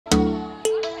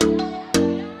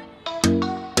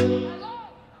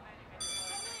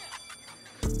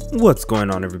What's going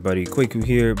on, everybody? Kwaku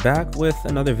here, back with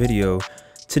another video.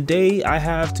 Today I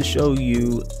have to show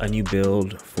you a new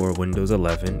build for Windows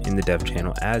 11 in the dev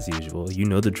channel. As usual, you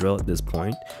know the drill at this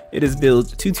point. It is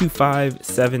build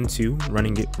 22572,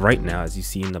 running it right now as you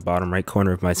see in the bottom right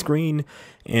corner of my screen.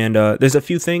 And there's a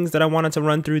few things that I wanted to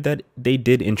run through that they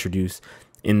did introduce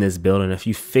in this build, and a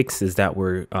few fixes that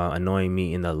were annoying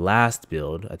me in the last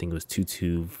build. I think it was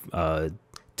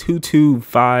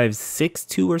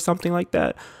 22562 or something like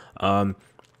that. And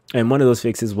one of those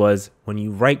fixes was when you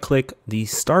right click the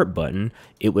start button,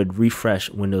 it would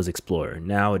refresh Windows Explorer.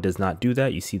 Now it does not do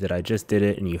that. You see that I just did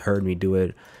it and you heard me do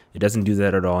it. It doesn't do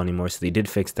that at all anymore. So they did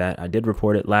fix that. I did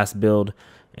report it last build,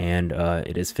 and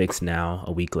it is fixed now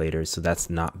a week later. So that's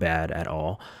not bad at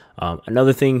all.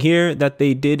 Another thing here that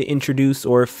they did introduce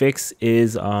or fix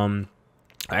is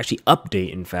actually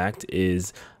update, in fact,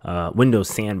 is Windows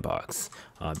Sandbox.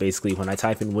 Basically, when I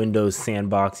type in Windows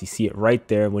Sandbox, you see it right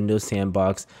there, Windows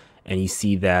Sandbox, and you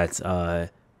see that,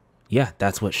 yeah,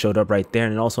 that's what showed up right there.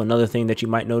 And also another thing that you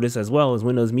might notice as well is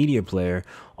Windows Media Player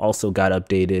also got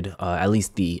updated, at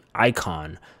least the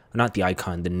icon. Not the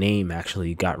icon, the name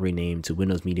actually got renamed to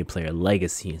Windows Media Player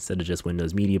Legacy instead of just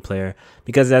Windows Media Player,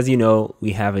 because as you know,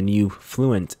 we have a new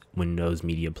Fluent Windows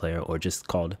Media Player, or just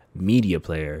called Media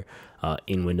Player,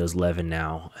 in Windows 11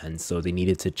 now, and so they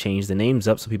needed to change the names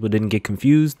up so people didn't get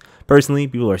confused. Personally,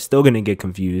 people are still going to get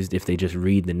confused if they just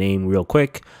read the name real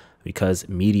quick, because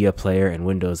Media Player and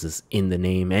Windows is in the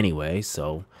name anyway.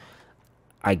 So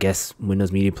I guess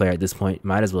Windows Media Player at this point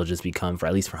might as well just become, for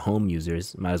at least for home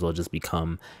users, might as well just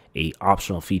become a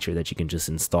optional feature that you can just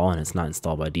install, and it's not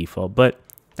installed by default. But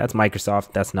that's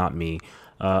Microsoft, that's not me.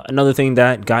 Another thing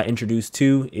that got introduced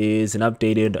too is an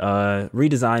updated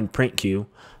redesigned print queue.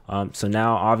 So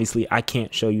now obviously I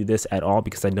can't show you this at all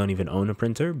because I don't even own a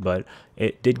printer, but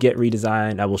it did get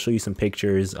redesigned. I will show you some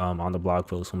pictures on the blog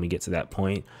post when we get to that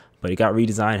point. But it got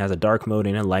redesigned, has a dark mode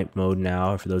and a light mode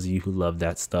now, for those of you who love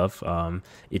that stuff.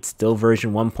 It's still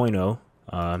version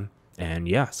 1.0. And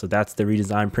yeah, so that's the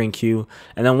redesigned print queue.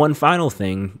 And then one final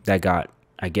thing that got,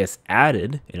 I guess,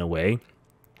 added in a way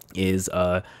is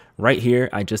right here.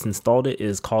 I just installed it. It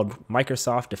is called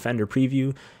Microsoft Defender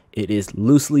Preview. It is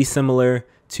loosely similar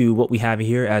to what we have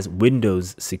here as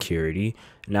Windows Security.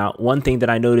 Now, one thing that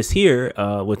I noticed here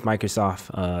with Microsoft,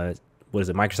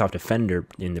 Microsoft Defender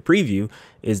in the preview,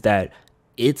 is that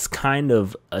it's kind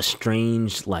of a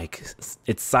strange, like,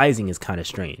 its sizing is kind of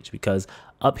strange, because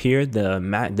up here the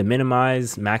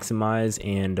minimize, maximize,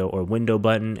 and or window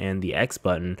button and the X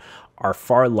button are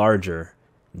far larger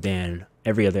than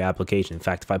every other application. In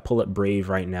fact, if I pull up Brave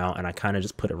right now and I kind of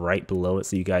just put it right below it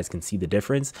so you guys can see the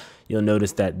difference, you'll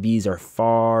notice that these are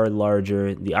far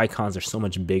larger. The icons are so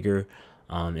much bigger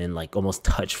and like almost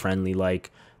touch friendly, like,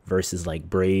 versus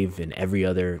like Brave and every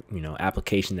other, you know,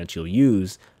 application that you'll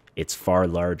use. It's far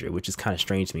larger, which is kind of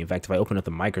strange to me. In fact, if I open up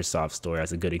the Microsoft Store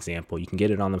as a good example, you can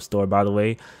get it on the store, by the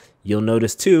way. You'll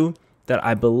notice too that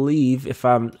I believe, if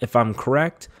I'm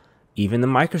correct, even the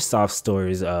Microsoft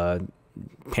Store's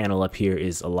panel up here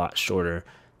is a lot shorter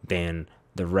than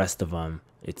the rest of them.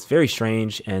 It's very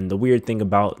strange. And the weird thing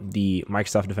about the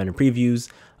Microsoft Defender Previews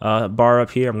bar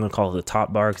up here, I'm going to call it the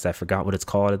top bar because I forgot what it's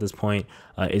called at this point,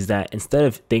 is that instead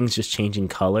of things just changing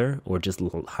color or just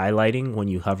highlighting when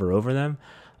you hover over them,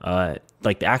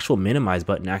 like the actual minimize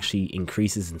button actually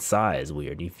increases in size.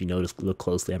 Weird. If you notice, look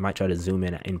closely, I might try to zoom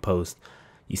in post.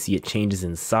 You see it changes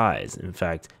in size, in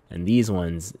fact, and these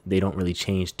ones, they don't really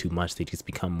change too much. They just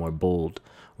become more bold,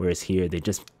 whereas here they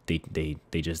just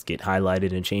just get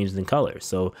highlighted and changed in color.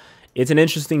 So it's an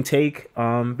interesting take.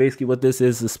 Basically what this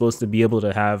is supposed to be able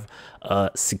to have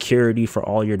security for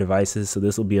all your devices. So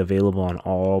this will be available on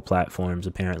all platforms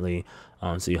apparently.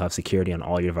 So you'll have security on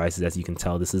all your devices. As you can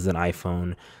tell, this is an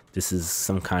iPhone. This is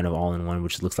some kind of all-in-one,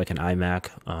 which looks like an iMac,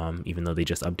 even though they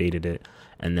just updated it.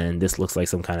 And then this looks like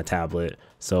some kind of tablet.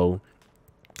 So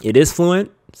it is Fluent.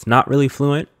 It's not really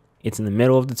Fluent. It's in the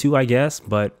middle of the two, I guess,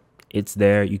 but it's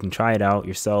there. You can try it out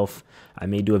yourself. I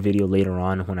may do a video later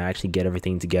on when I actually get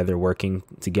everything together, working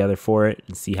together for it,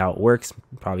 and see how it works,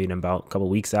 probably in about a couple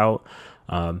weeks out.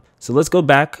 So let's go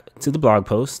back to the blog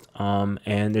post.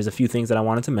 And there's a few things that I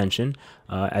wanted to mention.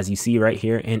 As you see right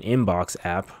here in Inbox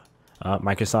app,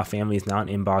 Microsoft Family is now an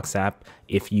Inbox app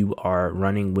if you are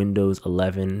running Windows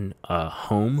 11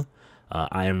 Home.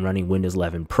 I am running Windows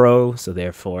 11 Pro, so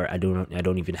therefore I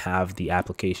don't even have the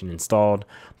application installed.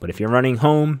 But if you're running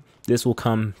Home, this will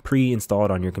come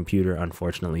pre-installed on your computer,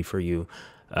 unfortunately for you.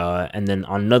 And then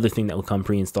another thing that will come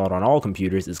pre-installed on all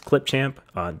computers is Clipchamp.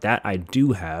 That I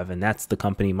do have, and that's the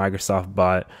company Microsoft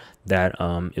bought that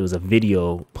it was a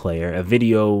video player, a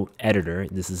video editor.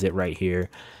 This is it right here,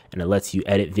 and it lets you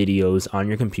edit videos on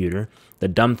your computer. The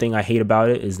dumb thing I hate about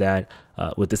it is that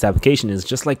with this application is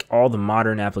just like all the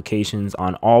modern applications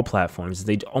on all platforms,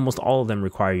 they almost all of them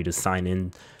require you to sign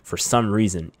in for some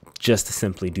reason just to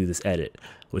simply do this edit,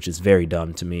 which is very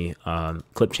dumb to me.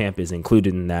 Clipchamp is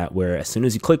included in that, where as soon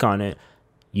as you click on it,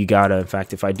 you gotta, in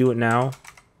fact, if I do it now,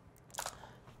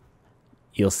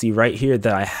 you'll see right here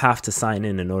that I have to sign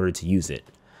in order to use it.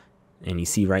 And you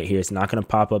see right here, it's not going to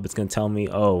pop up. It's going to tell me,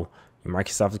 oh, your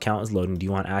Microsoft account is loading. Do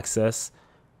you want access?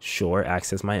 Sure,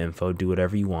 access my info. Do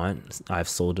whatever you want. I've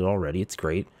sold it already. It's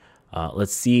great.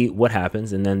 Let's see what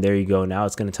happens. And then there you go. Now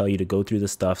it's going to tell you to go through the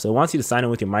stuff. So it wants you to sign in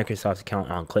with your Microsoft account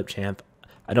on Clipchamp.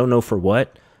 I don't know for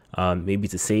what. Maybe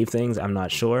to save things. I'm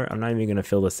not sure. I'm not even going to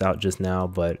fill this out just now,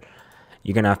 but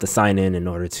you're going to have to sign in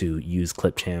order to use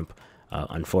Clipchamp.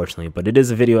 Unfortunately, but it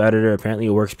is a video editor. Apparently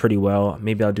it works pretty well.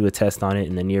 Maybe I'll do a test on it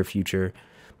in the near future,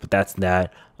 but that's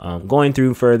that. Going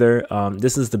through further,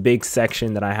 this is the big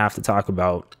section that I have to talk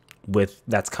about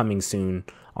that's coming soon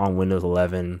on Windows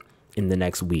 11 in the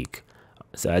next week.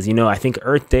 So as you know, I think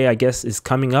Earth Day, I guess, is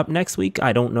coming up next week.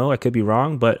 I don't know. I could be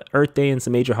wrong, but Earth Day and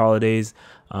some major holidays,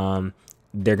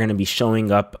 they're going to be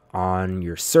showing up on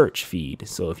your search feed.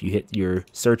 So if you hit your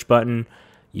search button,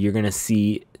 you're going to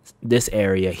see this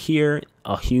area here.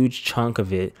 A huge chunk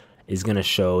of it is going to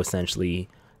show essentially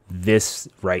this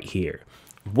right here.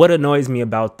 What annoys me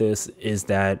about this is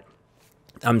that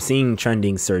I'm seeing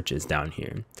trending searches down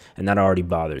here, and that already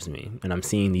bothers me. And I'm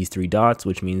seeing these 3 dots,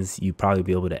 which means you probably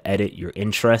be able to edit your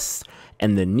interests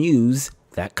and the news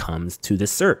that comes to the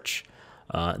search.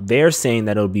 They're saying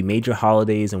that it'll be major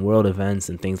holidays and world events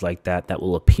and things like that that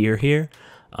will appear here.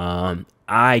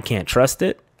 I can't trust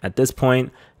it. At this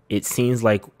point, it seems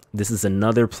like this is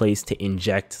another place to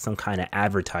inject some kind of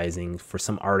advertising for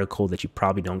some article that you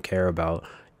probably don't care about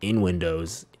in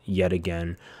Windows yet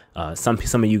again. Some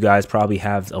of you guys probably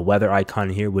have a weather icon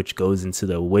here, which goes into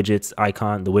the widgets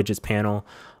icon, the widgets panel.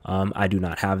 I do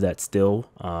not have that still.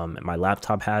 My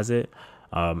laptop has it.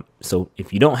 So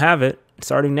if you don't have it,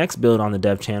 starting next build on the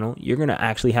dev channel, you're going to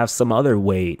actually have some other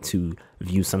way to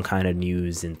view some kind of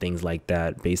news and things like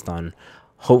that based on,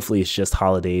 hopefully it's just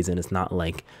holidays and it's not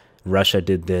like Russia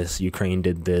did this, Ukraine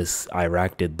did this,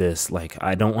 Iraq did this. Like,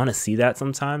 I don't want to see that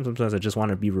sometimes. Sometimes I just want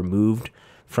to be removed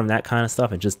from that kind of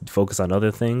stuff and just focus on other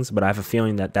things. But I have a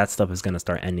feeling that that stuff is going to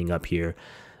start ending up here.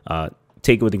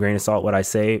 Take it with a grain of salt what I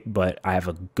say, but I have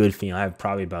a good feeling. I have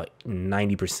probably about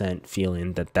 90%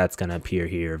 feeling that that's going to appear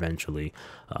here eventually.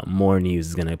 More news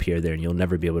is going to appear there and you'll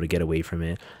never be able to get away from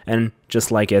it. And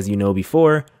just like, as you know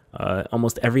before,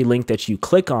 almost every link that you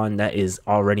click on that is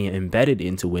already embedded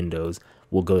into Windows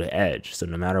will go to Edge. So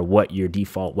no matter what your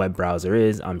default web browser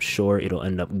is, I'm sure it'll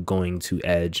end up going to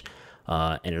Edge,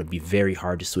 and it'll be very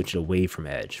hard to switch it away from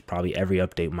Edge. Probably every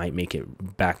update might make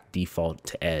it back default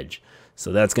to Edge.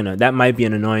 So that might be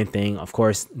an annoying thing. Of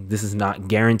course, this is not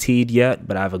guaranteed yet,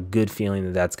 but I have a good feeling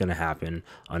that that's going to happen,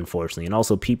 unfortunately. And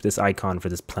also peep this icon for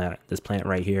this plant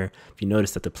right here. If you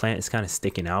notice that the plant is kind of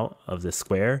sticking out of the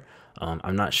square,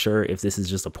 I'm not sure if this is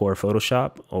just a poor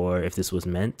Photoshop or if this was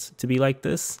meant to be like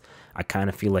this. I kind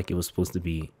of feel like it was supposed to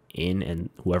be in, and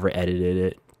whoever edited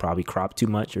it probably cropped too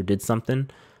much or did something.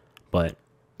 But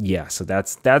yeah, so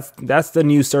that's the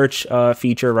new search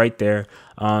feature right there.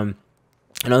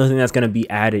 Another thing that's going to be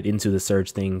added into the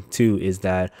search thing too is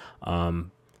that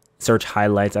search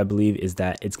highlights, I believe, is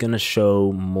that it's going to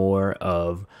show more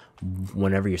of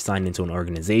whenever you're signed into an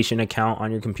organization account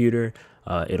on your computer.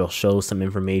 It'll show some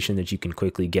information that you can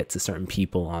quickly get to certain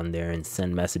people on there and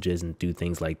send messages and do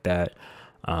things like that.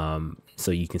 So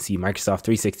you can see Microsoft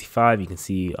 365, you can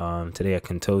see today at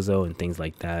Contoso and things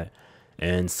like that,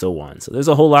 and so on. So there's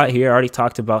a whole lot here. I already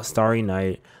talked about Starry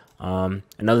Night.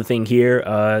 Another thing here,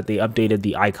 they updated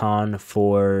the icon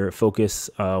for focus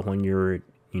when you're,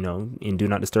 in Do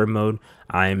Not Disturb mode.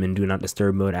 I am in Do Not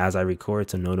Disturb mode as I record,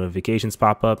 so no notifications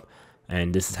pop up.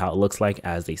 And this is how it looks like.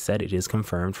 As they said, it is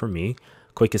confirmed for me.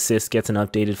 Quick Assist gets an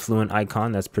updated Fluent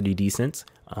icon. That's pretty decent.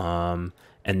 And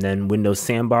then Windows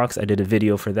Sandbox, I did a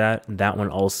video for that. That one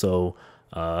also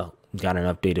got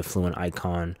an updated Fluent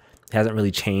icon. It hasn't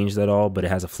really changed at all, but it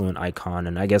has a Fluent icon.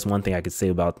 And I guess one thing I could say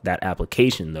about that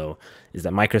application, though, is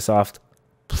that Microsoft,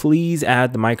 please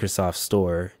add the Microsoft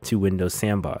Store to Windows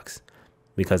Sandbox.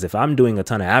 Because if I'm doing a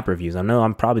ton of app reviews, I know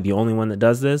I'm probably the only one that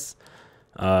does this.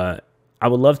 I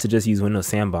would love to just use Windows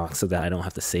Sandbox so that I don't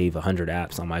have to save 100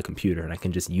 apps on my computer and I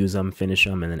can just use them, finish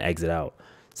them, and then exit out.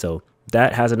 So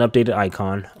that has an updated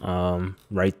icon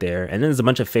right there. And then there's a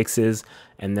bunch of fixes.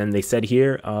 And then they said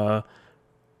here,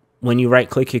 when you right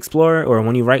click Explorer, or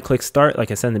when you right click Start,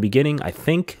 like I said in the beginning, I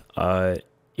think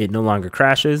it no longer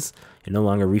crashes. It no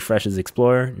longer refreshes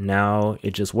Explorer. Now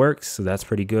it just works. So that's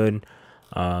pretty good.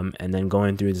 And then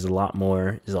going through, there's a lot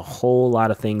more. There's a whole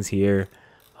lot of things here.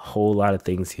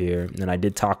 And I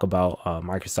did talk about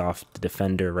Microsoft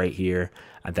Defender right here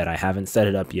that I haven't set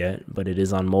it up yet, but it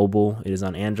is on mobile. It is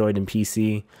on Android and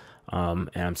PC. And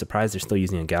I'm surprised they're still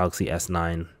using a Galaxy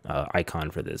S9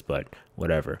 icon for this, but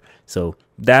whatever. So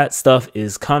that stuff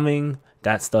is coming.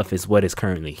 That stuff is what is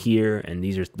currently here. And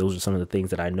those are some of the things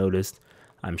that I noticed.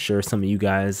 I'm sure some of you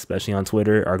guys, especially on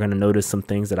Twitter, are going to notice some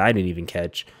things that I didn't even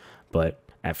catch. But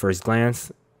at first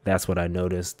glance, that's what I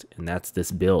noticed. And that's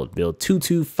this build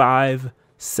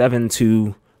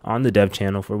 22572 on the dev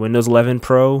channel for Windows 11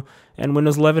 Pro and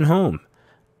Windows 11 Home,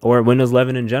 or Windows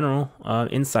 11 in general,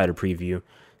 insider preview.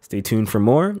 Stay tuned for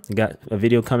more. We got a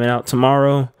video coming out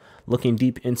tomorrow looking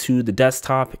deep into the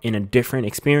desktop in a different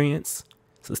experience.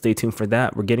 So stay tuned for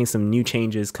that. We're getting some new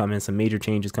changes coming, some major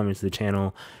changes coming to the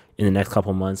channel in the next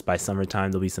couple months. By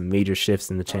summertime, there'll be some major shifts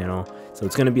in the channel. So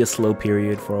it's going to be a slow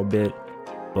period for a bit,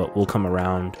 but we'll come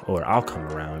around, or I'll come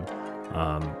around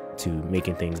to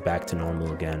making things back to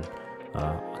normal again.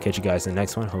 I'll catch you guys in the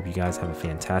next one. Hope you guys have a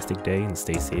fantastic day and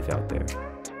stay safe out there.